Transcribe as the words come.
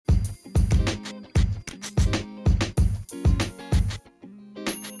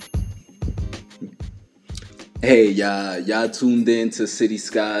Hey, y'all tuned in to City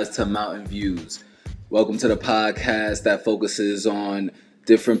Skies to Mountain Views. Welcome to the podcast that focuses on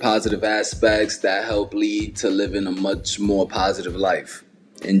different positive aspects that help lead to living a much more positive life.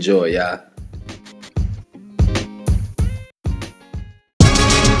 Enjoy, y'all.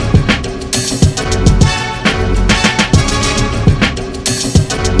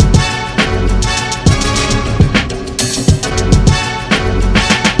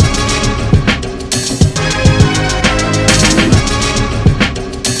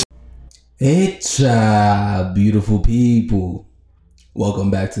 It's beautiful people. Welcome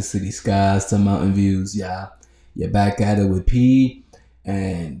back to City Skies to Mountain Views, y'all. You're back at it with P,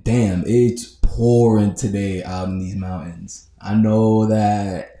 and damn, it's pouring today out in these mountains. I know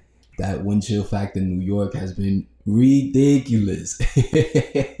that wind chill factor in New York has been ridiculous,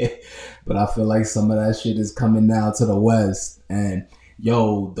 but I feel like some of that shit is coming now to the west. And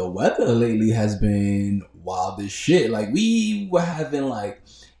yo, the weather lately has been wild as shit. Like we were having like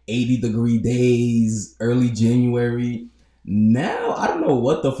 80-degree days early January. Now I don't know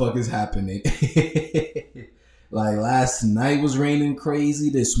what the fuck is happening. Like last night was raining crazy,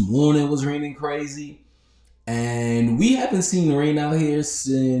 this morning was raining crazy, and we haven't seen rain out here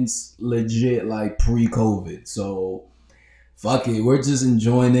since legit like pre-COVID. So fuck it, we're just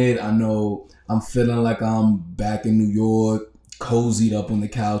enjoying it. I know I'm feeling like I'm back in New York, cozied up on the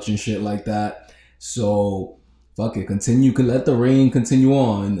couch and shit like that. So fuck it, continue, could let the rain continue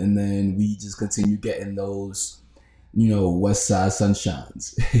on, and then we just continue getting those, West Side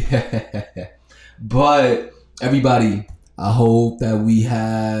sunshines. But everybody, I hope that we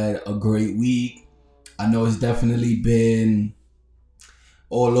had a great week. I know it's definitely been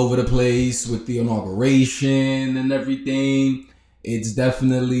all over the place with the inauguration and everything. It's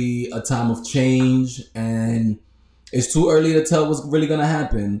definitely a time of change, and it's too early to tell what's really gonna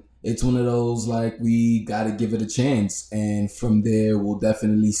happen. It's one of those like we gotta give it a chance, and from there we'll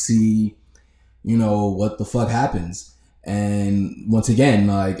definitely see, what the fuck happens. And once again,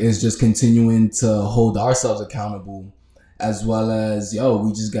 like it's just continuing to hold ourselves accountable, as well as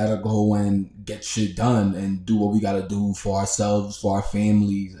we just gotta go and get shit done and do what we gotta do for ourselves, for our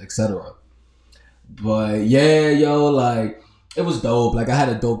families, etc. But yeah, like it was dope. Like I had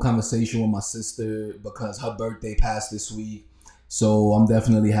a dope conversation with my sister because her birthday passed this week. So I'm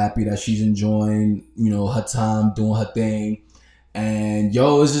definitely happy that she's enjoying, her time doing her thing. And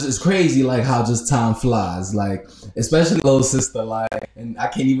it's crazy like how just time flies. Like, especially little sister, like, and I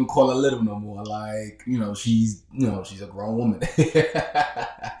can't even call her little no more. Like, she's a grown woman.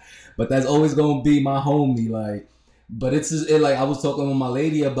 But that's always gonna be my homie. Like, but it's just like I was talking with my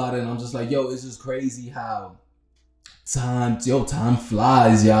lady about it, and I'm just like, it's just crazy how time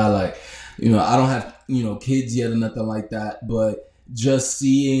flies, y'all. Like, I don't have kids yet or nothing like that, but just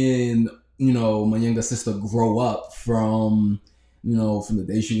seeing my younger sister grow up from the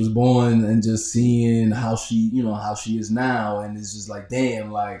day she was born, and just seeing how she is now, and it's just like,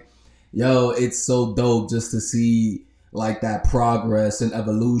 damn, like it's so dope just to see like that progress and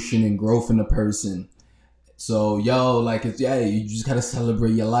evolution and growth in a person. So like you just gotta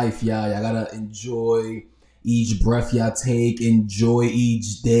celebrate your life, y'all. Y'all gotta enjoy each breath y'all take, enjoy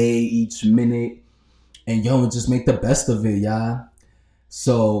each day, each minute, and just make the best of it, y'all.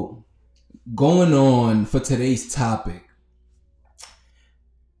 So going on for today's topic,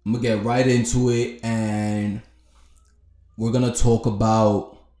 I'm gonna get right into it, and we're gonna talk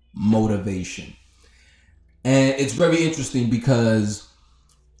about motivation. And it's very interesting because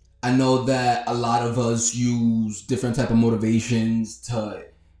I know that a lot of us use different type of motivations to,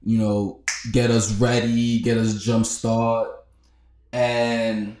 get us ready, get us jump start.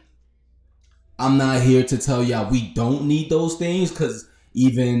 And I'm not here to tell y'all we don't need those things, because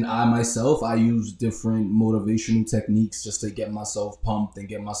even I myself, I use different motivational techniques just to get myself pumped and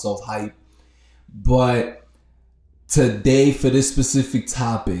get myself hyped. But today, for this specific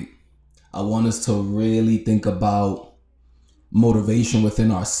topic, I want us to really think about motivation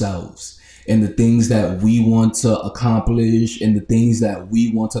within ourselves and the things that we want to accomplish and the things that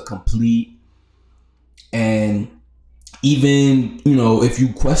we want to complete. And even, if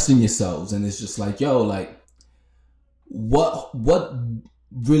you question yourselves and it's just like, like what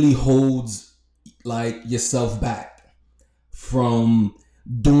really holds like yourself back from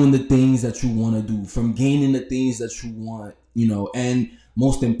doing the things that you want to do, from gaining the things that you want, and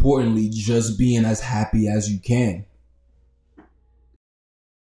most importantly, just being as happy as you can.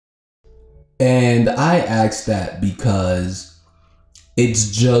 And I ask that because it's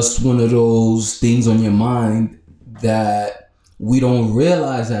just one of those things on your mind that we don't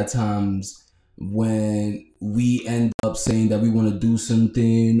realize at times when we end up saying that we want to do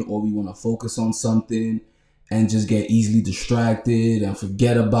something or we want to focus on something, and just get easily distracted and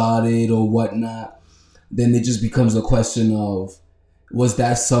forget about it or whatnot, then it just becomes a question of, was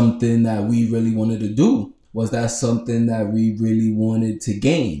that something that we really wanted to do? Was that something that we really wanted to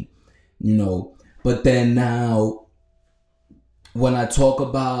gain? You know, but then now when I talk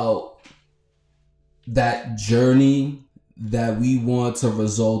about that journey that we want to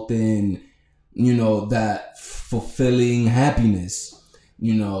result in, that fulfilling happiness,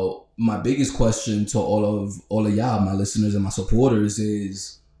 my biggest question to all of y'all, my listeners and my supporters,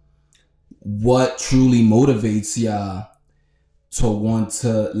 is what truly motivates y'all to want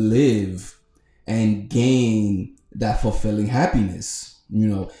to live and gain that fulfilling happiness,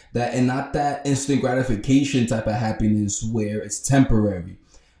 that, and not that instant gratification type of happiness where it's temporary,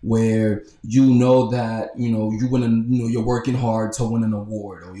 where that you win you're working hard to win an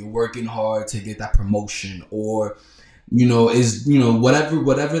award, or you're working hard to get that promotion, or whatever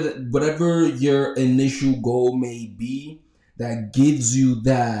your initial goal may be, that gives you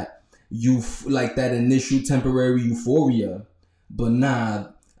that like that initial temporary euphoria. But nah,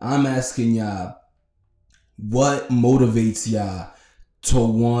 I'm asking y'all, what motivates y'all to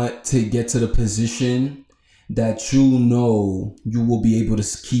want to get to the position that you will be able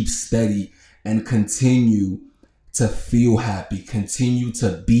to keep steady and continue to feel happy, continue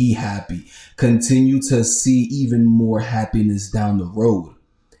to be happy, continue to see even more happiness down the road?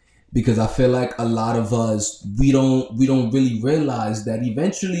 Because I feel like a lot of us, we don't really realize that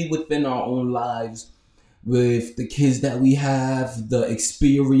eventually within our own lives, with the kids that we have, the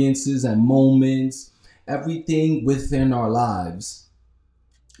experiences and moments, everything within our lives,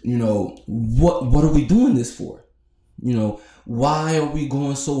 what are we doing this for? Why are we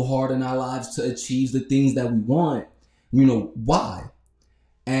going so hard in our lives to achieve the things that we want? Why?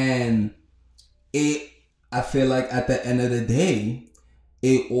 And I feel like at the end of the day,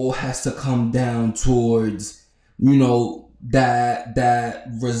 it all has to come down towards, that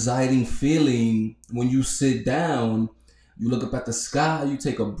residing feeling when you sit down, you look up at the sky, you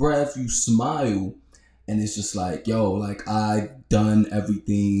take a breath, you smile, and it's just like, yo, like, I've done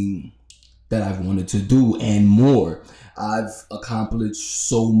everything that I've wanted to do and more. I've accomplished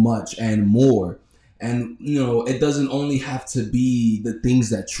so much and more. And, it doesn't only have to be the things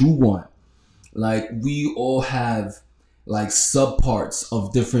that you want. Like, we all have like subparts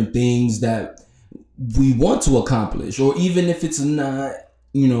of different things that we want to accomplish, or even if it's not,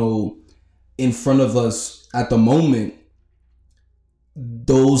 in front of us at the moment,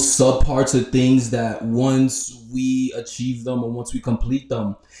 those subparts of things that once we achieve them or once we complete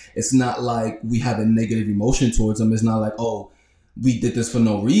them, it's not like we have a negative emotion towards them. It's not like, oh, we did this for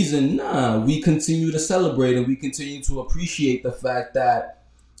no reason. Nah, we continue to celebrate and we continue to appreciate the fact that,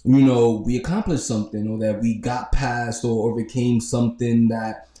 we accomplished something, or that we got past or overcame something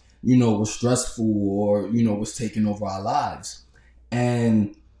that, was stressful, or, was taking over our lives.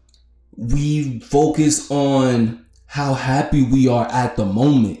 And we focus on how happy we are at the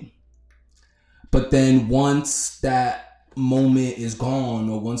moment. But then once that moment is gone,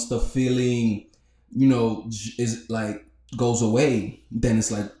 or once the feeling, is like goes away, then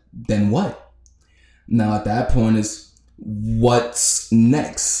it's like, then what? Now at that point, it's what's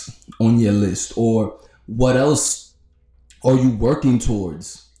next on your list, or what else are you working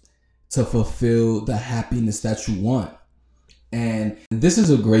towards to fulfill the happiness that you want? And this is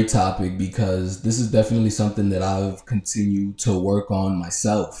a great topic because this is definitely something that I've continued to work on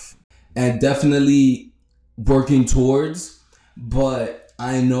myself and definitely working towards. But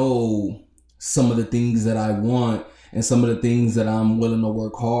I know some of the things that I want and some of the things that I'm willing to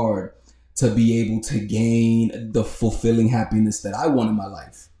work hard to be able to gain the fulfilling happiness that I want in my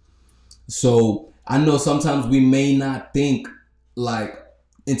life. So I know sometimes we may not think like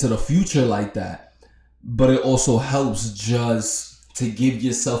into the future like that, but it also helps just to give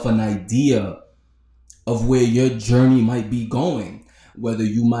yourself an idea of where your journey might be going. Whether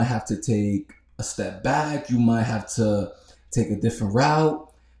you might have to take a step back, you might have to take a different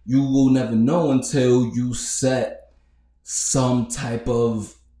route. You will never know until you set some type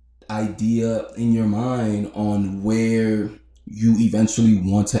of idea in your mind on where you eventually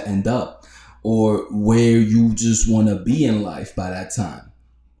want to end up, or where you just want to be in life by that time.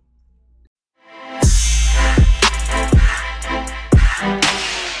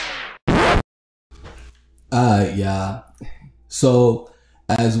 Yeah. So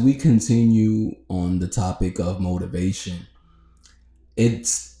as we continue on the topic of motivation,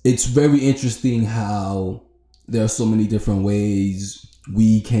 it's very interesting how there are so many different ways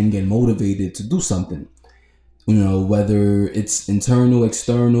we can get motivated to do something. Whether it's internal,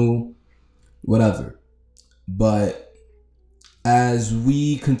 external, whatever. But as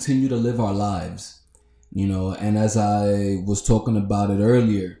we continue to live our lives, And as I was talking about it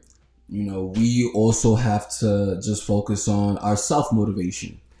earlier, we also have to just focus on our self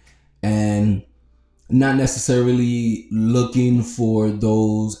motivation and not necessarily looking for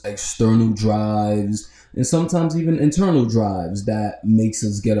those external drives and sometimes even internal drives that makes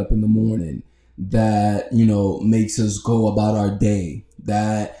us get up in the morning, that makes us go about our day,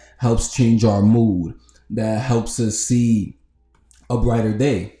 that helps change our mood, that helps us see a brighter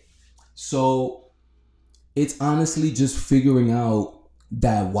day. So it's honestly just figuring out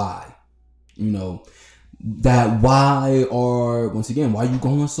that why, you know that why, or once again, why you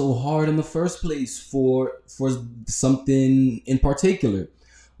going so hard in the first place for something in particular.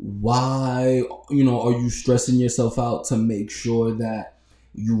 Why are you stressing yourself out to make sure that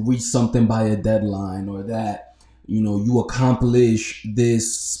you reach something by a deadline, or that you accomplish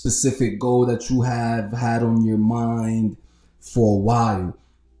this specific goal that you have had on your mind for a while.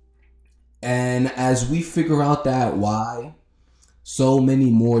 And as we figure out that why, so many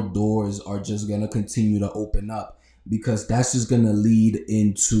more doors are just going to continue to open up, because that's just going to lead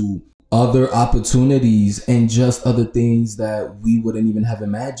into other opportunities and just other things that we wouldn't even have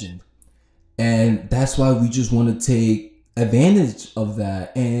imagined. And that's why we just want to take advantage of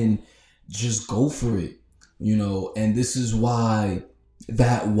that and just go for it. And this is why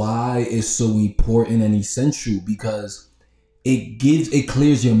that why is so important and essential, because it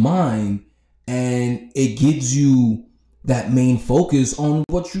clears your mind, and it gives you that main focus on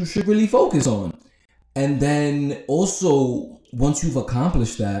what you should really focus on. And then also, once you've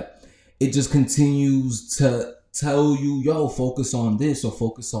accomplished that, it just continues to tell you, yo, focus on this or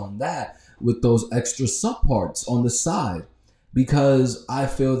focus on that, with those extra subparts on the side. Because I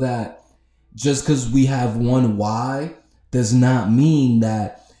feel that just because we have one why does not mean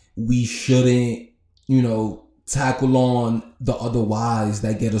that we shouldn't, tackle on the other whys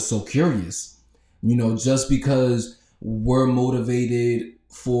that get us so curious. Just because we're motivated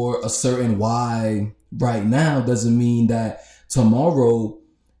for a certain why right now doesn't mean that tomorrow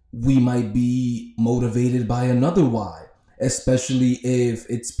we might be motivated by another why, especially if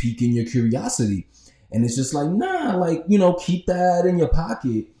it's piquing your curiosity. And it's just like, nah, keep that in your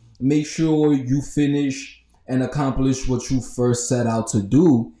pocket. Make sure you finish and accomplish what you first set out to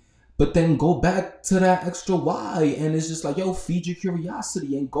do, but then go back to that extra why. And it's just like, yo, feed your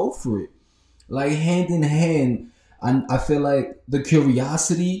curiosity and go for it. Like, hand in hand, I feel like the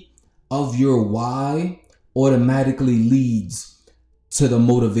curiosity of your why automatically leads to the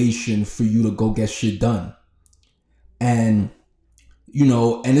motivation for you to go get shit done. And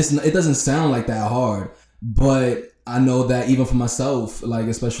it doesn't sound like that hard, but I know that even for myself, like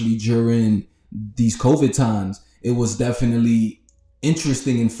especially during these COVID times, it was definitely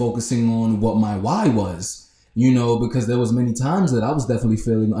interesting in focusing on what my why was, because there was many times that I was definitely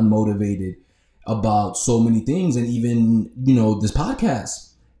feeling unmotivated about so many things, and even, this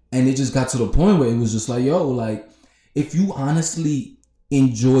podcast. And it just got to the point where it was just like, yo, like, if you honestly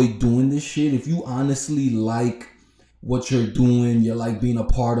enjoy doing this shit, if you honestly like what you're doing, you're like being a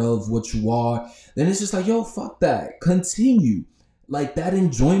part of what you are, then it's just like, yo, fuck that. Continue. Like, that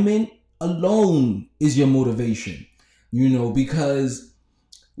enjoyment alone is your motivation, because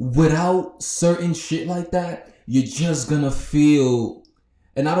without certain shit like that, you're just gonna feel,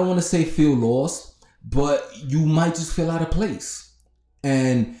 and I don't want to say feel lost, but you might just feel out of place.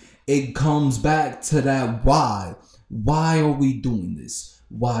 And it comes back to that why. Why are we doing this?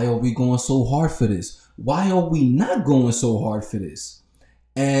 Why are we going so hard for this? Why are we not going so hard for this?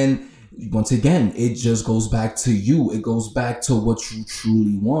 And once again, it just goes back to you. It goes back to what you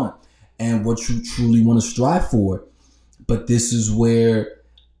truly want and what you truly want to strive for. But this is where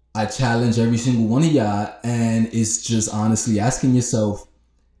I challenge every single one of y'all, and it's just honestly asking yourself,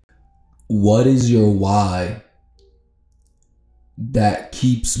 what is your why that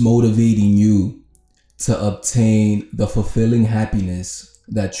keeps motivating you to obtain the fulfilling happiness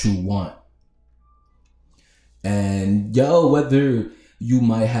that you want? And whether you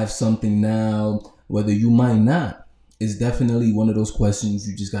might have something now, whether you might not, is definitely one of those questions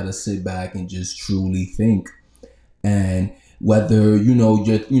you just gotta sit back and just truly think. And whether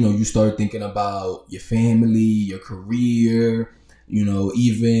you start thinking about your family, your career,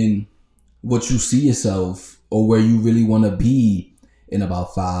 even what you see yourself or where you really want to be in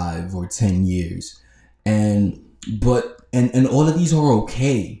about 5 or 10 years. And all of these are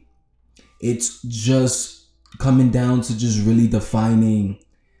okay. It's just coming down to just really defining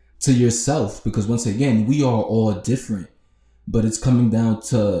to yourself, because once again, we are all different, but it's coming down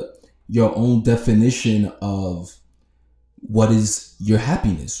to your own definition of what is your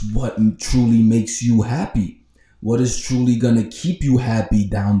happiness, what truly makes you happy, what is truly gonna keep you happy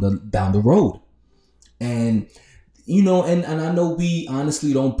down the road. And and I know we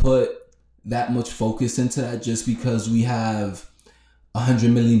honestly don't put that much focus into that just because we have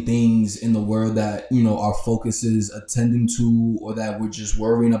 100 million things in the world that our focus is attending to or that we're just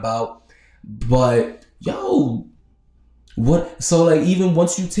worrying about. But what? So like, even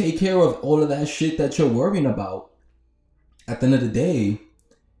once you take care of all of that shit that you're worrying about, at the end of the day,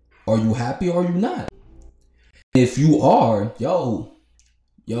 are you happy or are you not? If you are,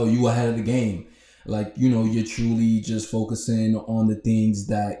 you ahead of the game. Like, you're truly just focusing on the things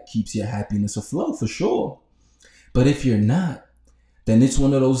that keeps your happiness afloat, for sure. But if you're not, then it's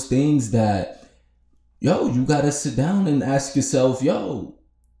one of those things that, you gotta sit down and ask yourself,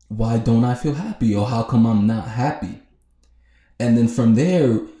 why don't I feel happy? Or how come I'm not happy? And then from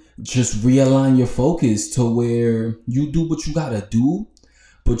there, just realign your focus to where you do what you gotta do,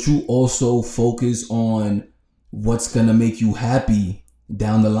 but you also focus on what's gonna make you happy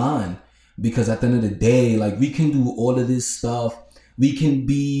down the line. Because at the end of the day, like, we can do all of this stuff. We can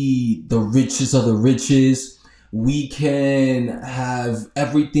be the richest of the richest. We can have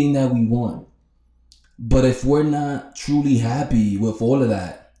everything that we want. But if we're not truly happy with all of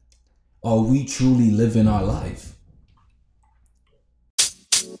that, are we truly living our life?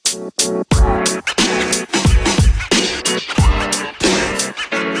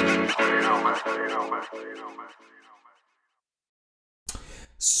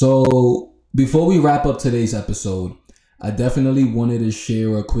 So, before we wrap up today's episode, I definitely wanted to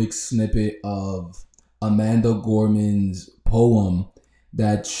share a quick snippet of Amanda Gorman's poem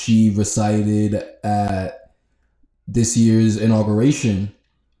that she recited at this year's inauguration.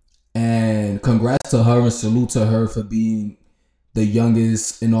 And congrats to her and salute to her for being the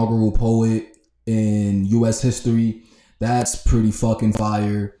youngest inaugural poet in US history. That's pretty fucking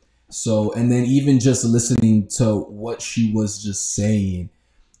fire. So, and then even just listening to what she was just saying,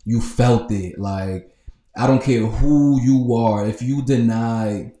 you felt it. Like, I don't care who you are, if you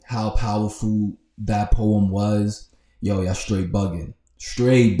deny how powerful that poem was, y'all straight bugging.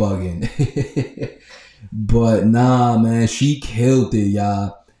 Straight bugging. But nah, man, she killed it,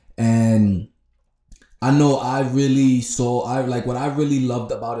 y'all. And I know what I really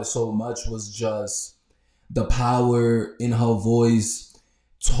loved about it so much was just the power in her voice,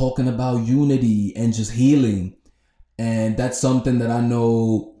 talking about unity and just healing. And that's something that I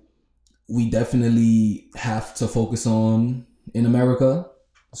know we definitely have to focus on in America.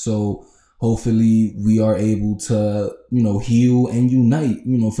 So hopefully we are able to, heal and unite,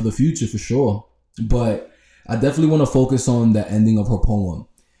 for the future, for sure. But I definitely want to focus on the ending of her poem.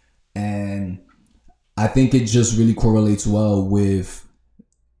 And I think it just really correlates well with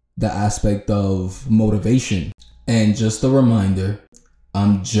the aspect of motivation. And just a reminder,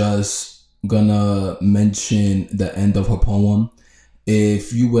 I'm just gonna mention the end of her poem.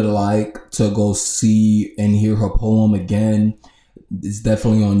 If you would like to go see and hear her poem again, it's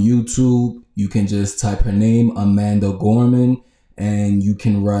definitely on YouTube. You can just type her name, Amanda Gorman, and you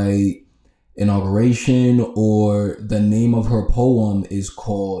can write inauguration, or the name of her poem is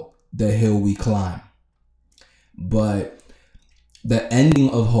called The Hill We Climb. But the ending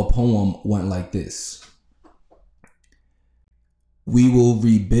of her poem went like this: we will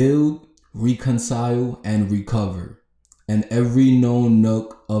rebuild, reconcile, and recover. And every known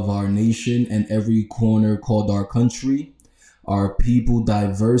nook of our nation and every corner called our country, our people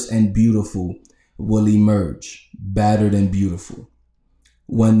diverse and beautiful will emerge, battered and beautiful.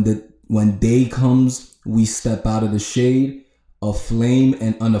 When day comes, we step out of the shade, aflame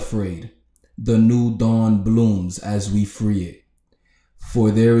and unafraid. The new dawn blooms as we free it.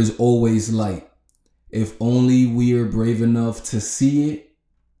 For there is always light. If only we are brave enough to see it,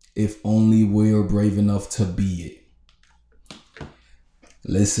 if only we are brave enough to be it.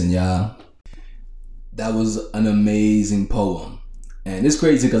 Listen, y'all, that was an amazing poem. And it's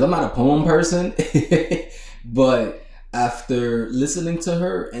crazy because I'm not a poem person, but after listening to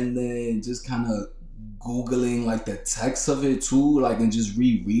her and then just kind of Googling like the text of it too, like, and just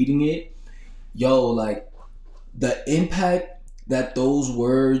rereading it, like, the impact that those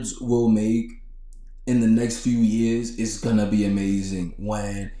words will make in the next few years is gonna be amazing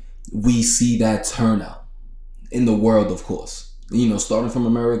when we see that turnout in the world, of course. Starting from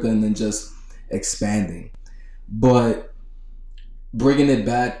America and then just expanding. But bringing it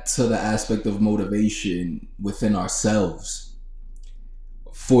back to the aspect of motivation within ourselves.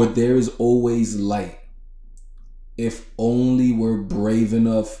 For there is always light. If only we're brave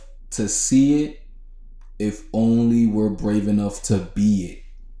enough to see it, if only we're brave enough to be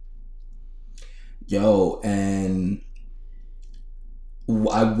it. And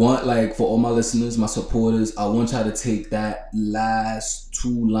I want, like, for all my listeners, my supporters, I want y'all to take that last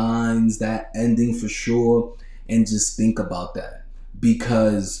two lines, that ending for sure, and just think about that.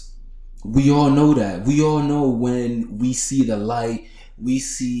 Because we all know that. We all know when we see the light, we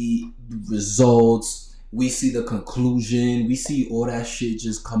see the results, we see the conclusion, we see all that shit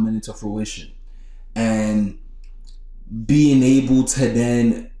just coming into fruition. And being able to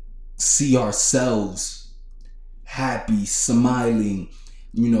then see ourselves happy, smiling,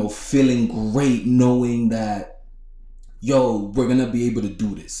 feeling great, knowing that, yo, we're gonna be able to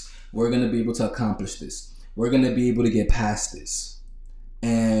do this. We're gonna be able to accomplish this. We're gonna be able to get past this.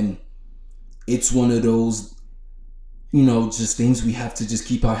 And it's one of those, just things we have to just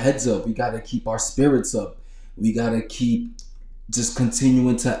keep our heads up. We gotta keep our spirits up. We gotta keep just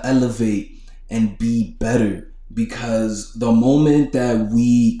continuing to elevate and be better. Because the moment that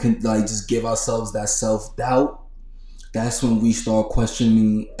we can, like, just give ourselves that self-doubt, that's when we start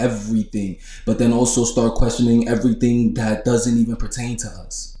questioning everything, but then also start questioning everything that doesn't even pertain to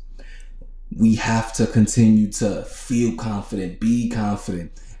us. We have to continue to feel confident, be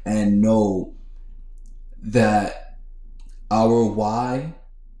confident, and know that our why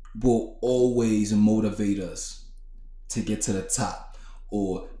will always motivate us to get to the top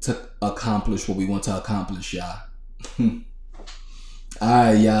or to accomplish what we want to accomplish, y'all. All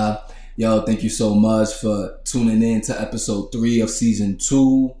right, y'all. Yo, thank you so much for tuning in to episode 3 of season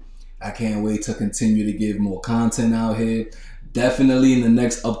 2. I can't wait to continue to give more content out here. Definitely in the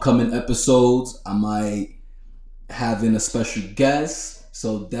next upcoming episodes, I might have in a special guest.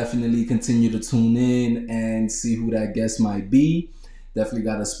 So definitely continue to tune in and see who that guest might be. Definitely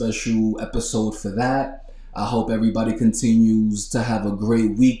got a special episode for that. I hope everybody continues to have a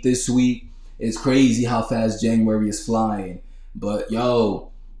great week this week. It's crazy how fast January is flying. But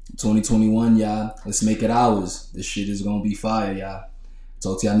yo, 2021, y'all. Let's make it ours. This shit is gonna be fire, y'all.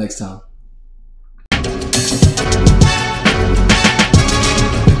 Talk to y'all next time.